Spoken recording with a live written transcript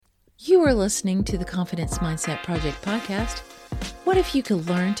You are listening to the Confidence Mindset Project podcast. What if you could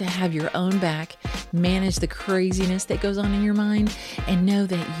learn to have your own back, manage the craziness that goes on in your mind, and know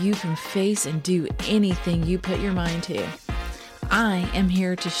that you can face and do anything you put your mind to? I am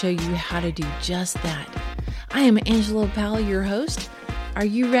here to show you how to do just that. I am Angela Powell, your host. Are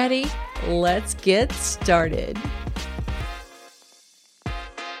you ready? Let's get started.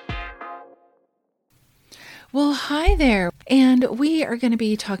 Well, hi there. And we are going to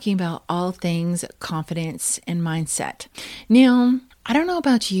be talking about all things confidence and mindset. Now, I don't know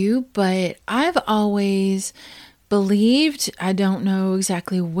about you, but I've always believed, I don't know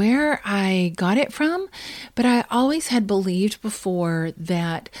exactly where I got it from, but I always had believed before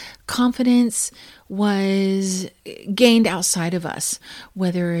that confidence was gained outside of us,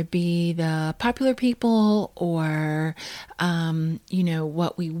 whether it be the popular people or,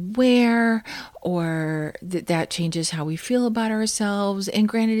 what we wear, or that changes how we feel about ourselves. And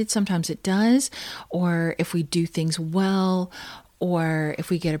granted, sometimes it does, or if we do things well, or if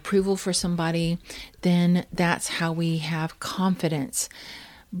we get approval for somebody, then that's how we have confidence.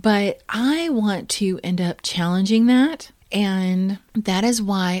 But I want to end up challenging that. And that is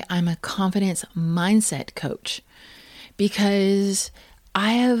why I'm a confidence mindset coach, because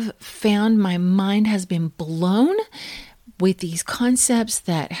I have found my mind has been blown with these concepts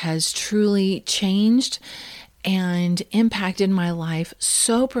that has truly changed and impacted my life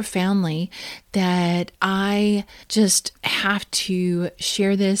so profoundly that I just have to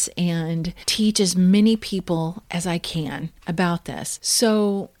share this and teach as many people as I can about this.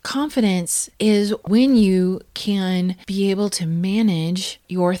 So confidence is when you can be able to manage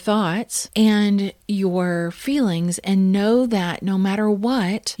your thoughts and your feelings and know that no matter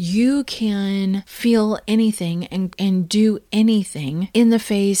what, you can feel anything and do anything in the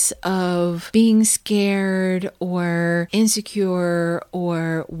face of being scared or insecure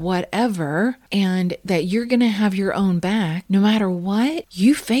or whatever, and that you're going to have your own back. No matter what,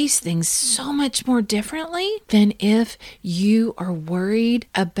 you face things so much more differently than if you are worried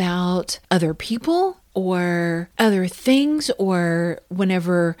about other people or other things. Or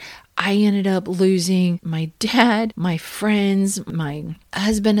whenever I ended up losing my dad, my friends, my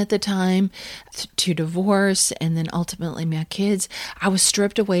husband at the time to divorce, and then ultimately my kids, I was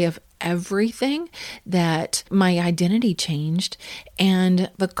stripped away of everything, that my identity changed,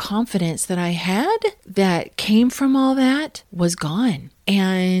 and the confidence that I had that came from all that was gone.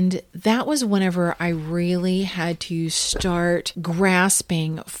 And that was whenever I really had to start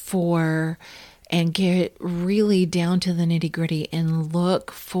grasping for and get really down to the nitty-gritty and look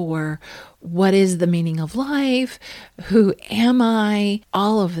for what is the meaning of life, who am I,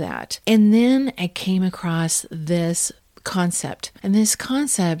 all of that. And then I came across this concept. And this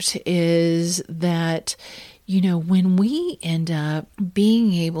concept is that, when we end up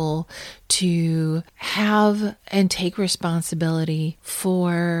being able to have and take responsibility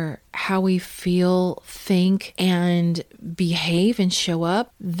for how we feel, think, and behave and show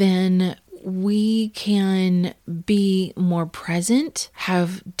up, then we can be more present,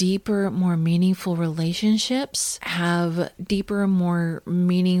 have deeper, more meaningful relationships, have deeper, more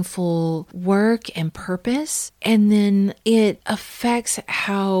meaningful work and purpose. And then it affects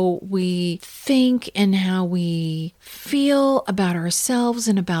how we think and how we feel about ourselves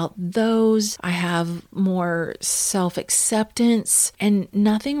and about those. I have more self-acceptance, and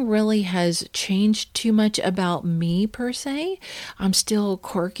nothing really has changed too much about me per se. I'm still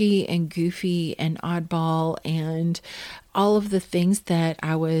quirky and goofy and oddball and all of the things that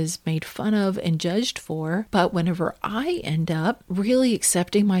I was made fun of and judged for. But whenever I end up really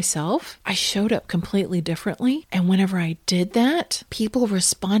accepting myself, I showed up completely differently. And whenever I did that, people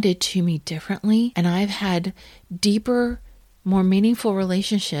responded to me differently. And I've had deeper, more meaningful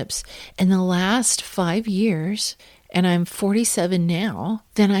relationships in the last 5 years, and I'm 47 now,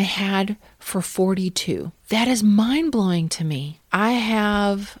 than I had for 42. That is mind-blowing to me.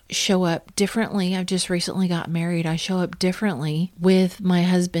 I show up differently. I've just recently got married. I show up differently with my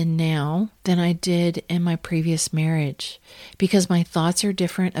husband now than I did in my previous marriage, because my thoughts are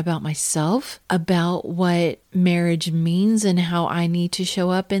different about myself, about what marriage means and how I need to show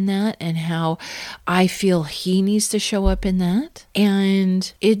up in that, and how I feel he needs to show up in that.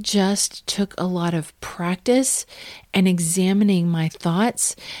 And it just took a lot of practice and examining my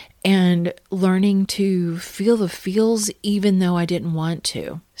thoughts and learning to feel the feels even though I didn't want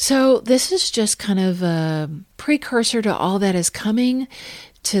to. So this is just kind of a precursor to all that is coming,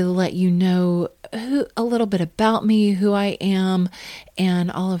 to let you know a little bit about me, who I am, and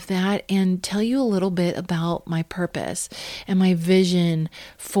all of that, and tell you a little bit about my purpose and my vision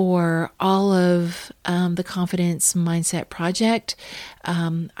for all of the Confidence Mindset Project.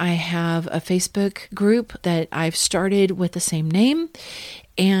 I have a Facebook group that I've started with the same name,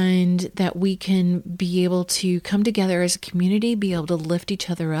 and that we can be able to come together as a community, be able to lift each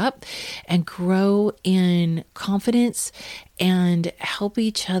other up and grow in confidence and help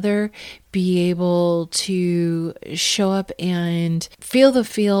each other be able to show up and feel the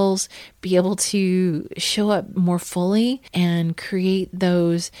feels, be able to show up more fully and create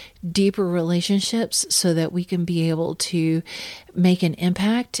those deeper relationships so that we can be able to make an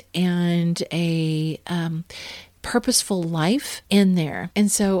impact and a purposeful life in there.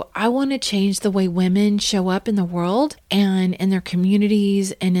 And so I want to change the way women show up in the world and in their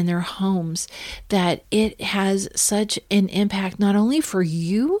communities and in their homes, that it has such an impact not only for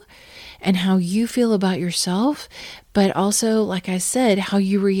you and how you feel about yourself, but also, like I said, how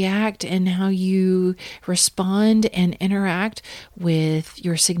you react and how you respond and interact with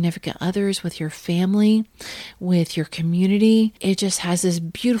your significant others, with your family, with your community. It just has this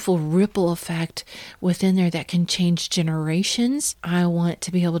beautiful ripple effect within there that can change generations. I want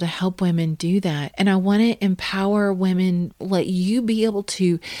to be able to help women do that. And I want to empower women, let you be able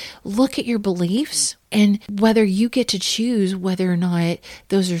to look at your beliefs, and whether you get to choose whether or not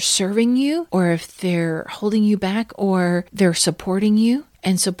those are serving you, or if they're holding you back, or they're supporting you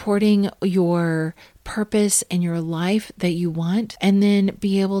and supporting your purpose and your life that you want, and then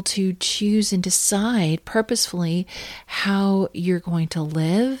be able to choose and decide purposefully how you're going to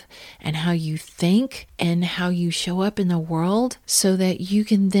live and how you think and how you show up in the world, so that you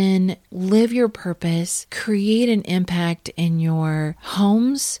can then live your purpose, create an impact in your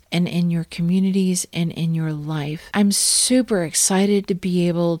homes and in your communities and in your life. I'm super excited to be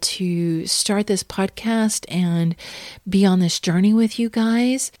able to start this podcast and be on this journey with you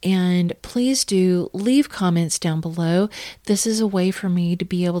guys. And please do leave comments down below. This is a way for me to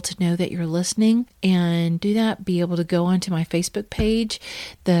be able to know that you're listening, and do that, be able to go onto my Facebook page,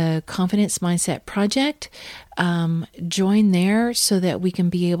 the Confidence Mindset Project. Join there so that we can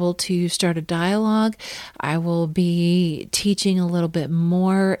be able to start a dialogue. I will be teaching a little bit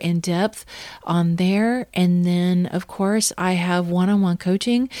more in depth on there. And then, of course, I have one-on-one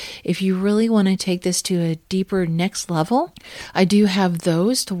coaching. If you really want to take this to a deeper next level, I do have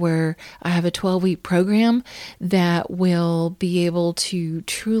those, to where I have a 12-week program that will be able to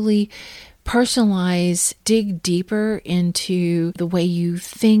truly personalize, dig deeper into the way you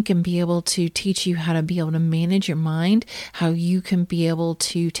think, and be able to teach you how to be able to manage your mind, how you can be able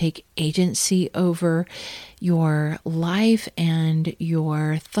to take agency over your life and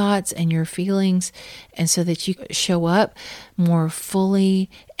your thoughts and your feelings, and so that you show up more fully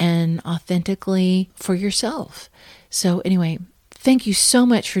and authentically for yourself. So anyway, thank you so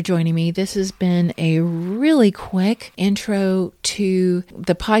much for joining me. This has been a really quick intro to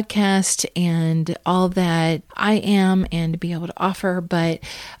the podcast and all that I am and to be able to offer, but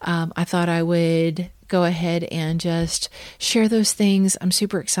I thought I would go ahead and just share those things. I'm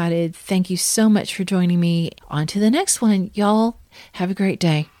super excited. Thank you so much for joining me. On to the next one. Y'all have a great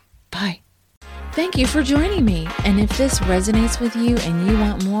day. Bye. Thank you for joining me. And if this resonates with you and you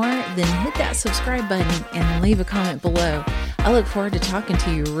want more, then hit that subscribe button and leave a comment below. I look forward to talking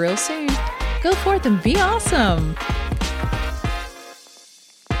to you real soon. Go forth and be awesome.